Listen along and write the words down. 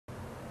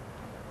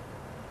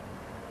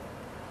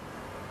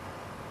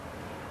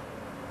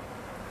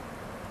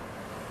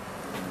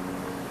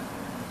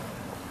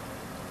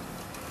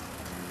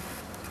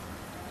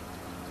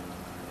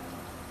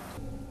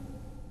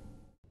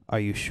Are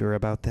you sure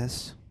about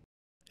this?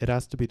 It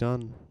has to be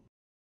done.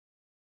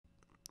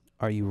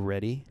 Are you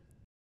ready?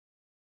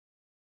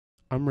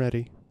 I'm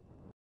ready.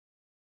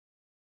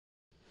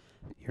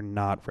 You're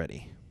not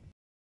ready.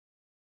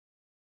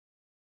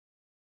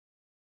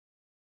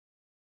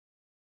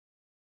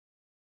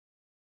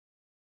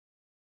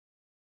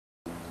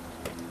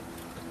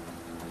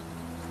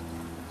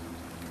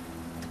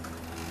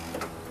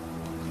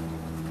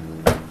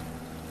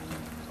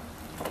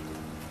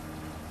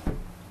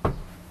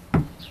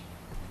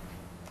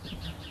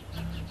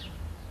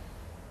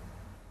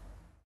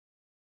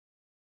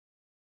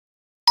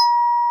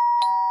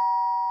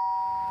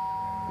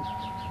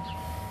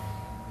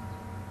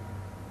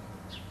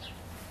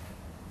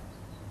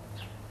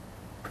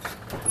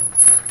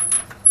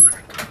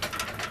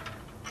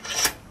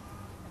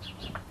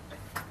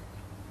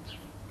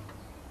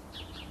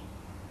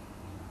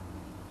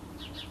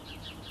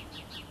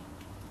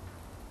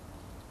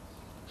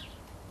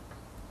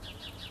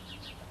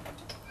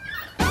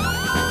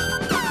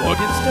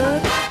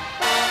 Morgenstern?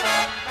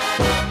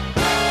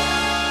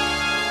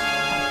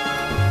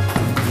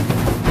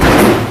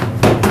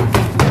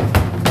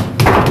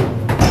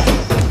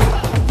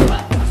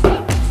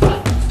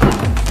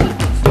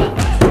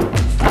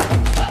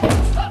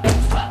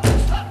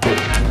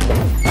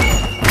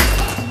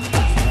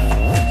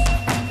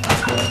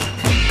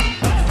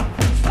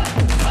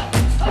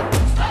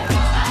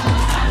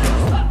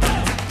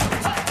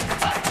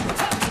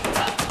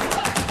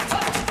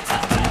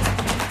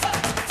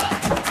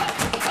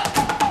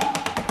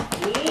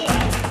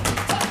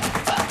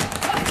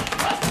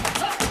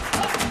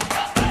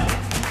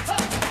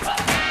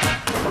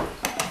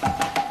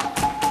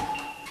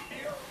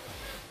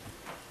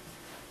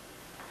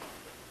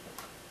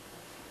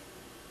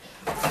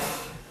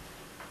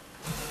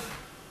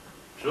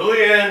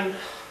 Julian!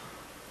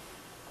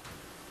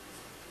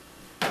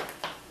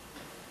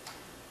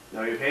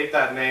 No, you hate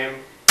that name.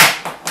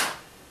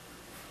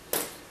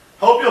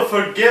 Hope you'll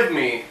forgive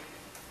me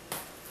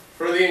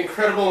for the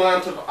incredible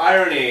amount of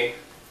irony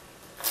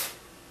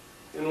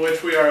in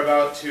which we are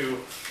about to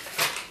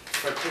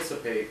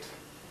participate.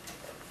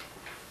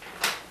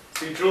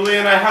 See,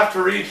 Julian, I have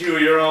to read you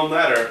your own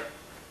letter.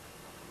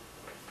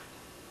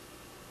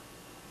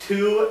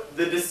 To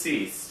the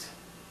deceased.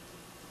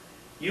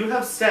 You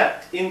have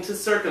stepped into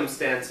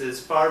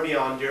circumstances far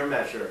beyond your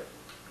measure.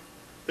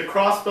 The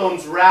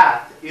Crossbones'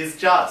 wrath is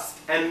just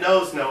and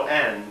knows no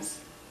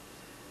ends.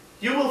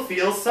 You will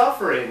feel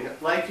suffering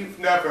like you've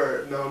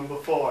never known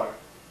before.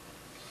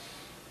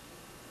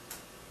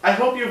 I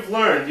hope you've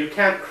learned you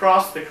can't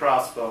cross the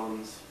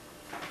Crossbones.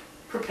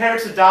 Prepare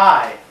to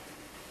die.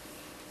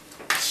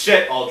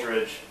 Shit,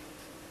 Aldridge.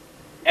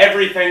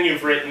 Everything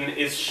you've written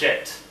is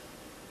shit.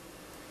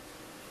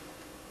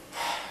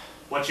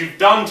 What you've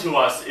done to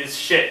us is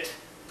shit.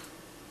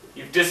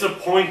 You've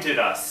disappointed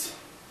us.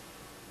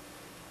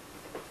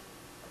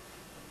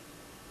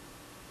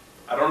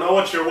 I don't know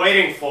what you're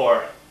waiting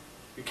for.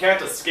 You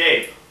can't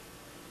escape.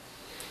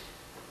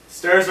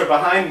 Stairs are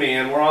behind me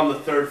and we're on the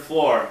 3rd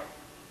floor.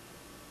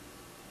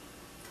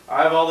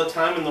 I have all the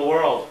time in the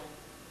world.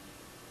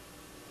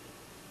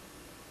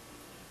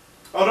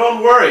 Oh,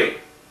 don't worry.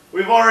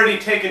 We've already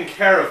taken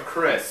care of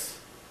Chris.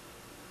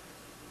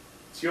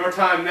 It's your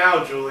time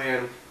now,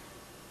 Julian.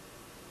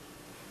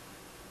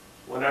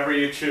 Whenever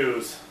you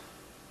choose.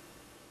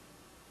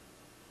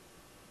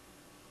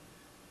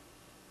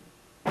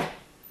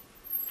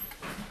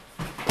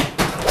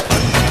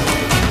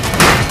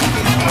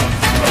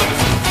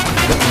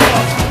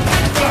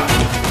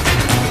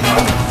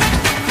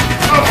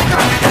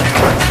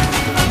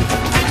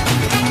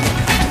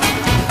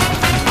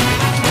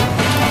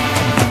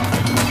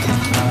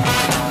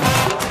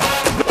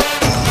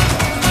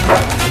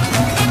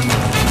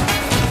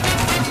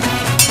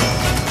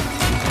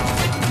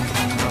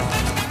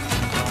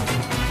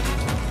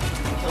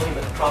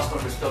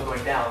 Crossbones are still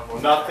going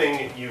down.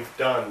 Nothing you've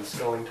done is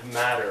going to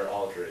matter,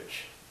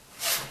 Aldridge.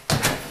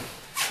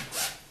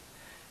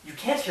 You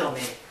can't kill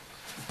me.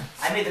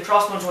 I made the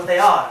Crossbones what they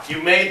are.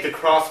 You made the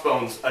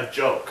Crossbones a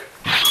joke.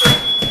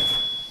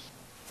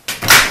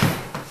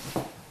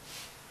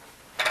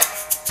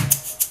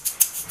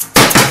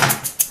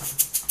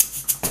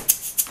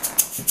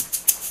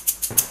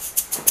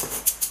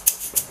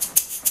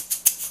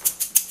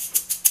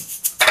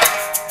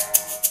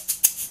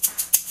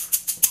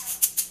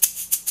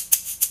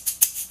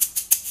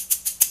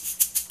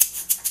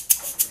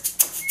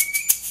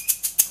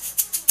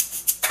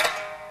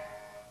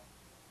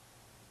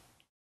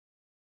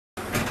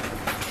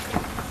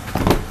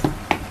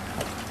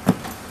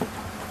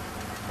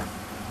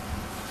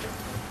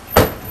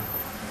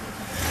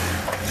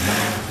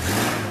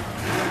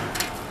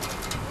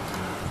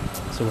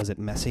 So was it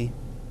messy?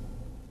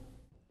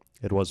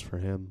 It was for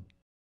him.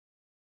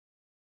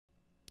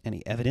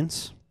 Any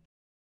evidence?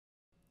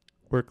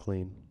 We're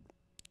clean.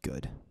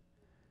 Good.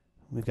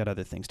 We've got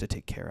other things to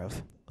take care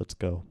of. Let's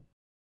go.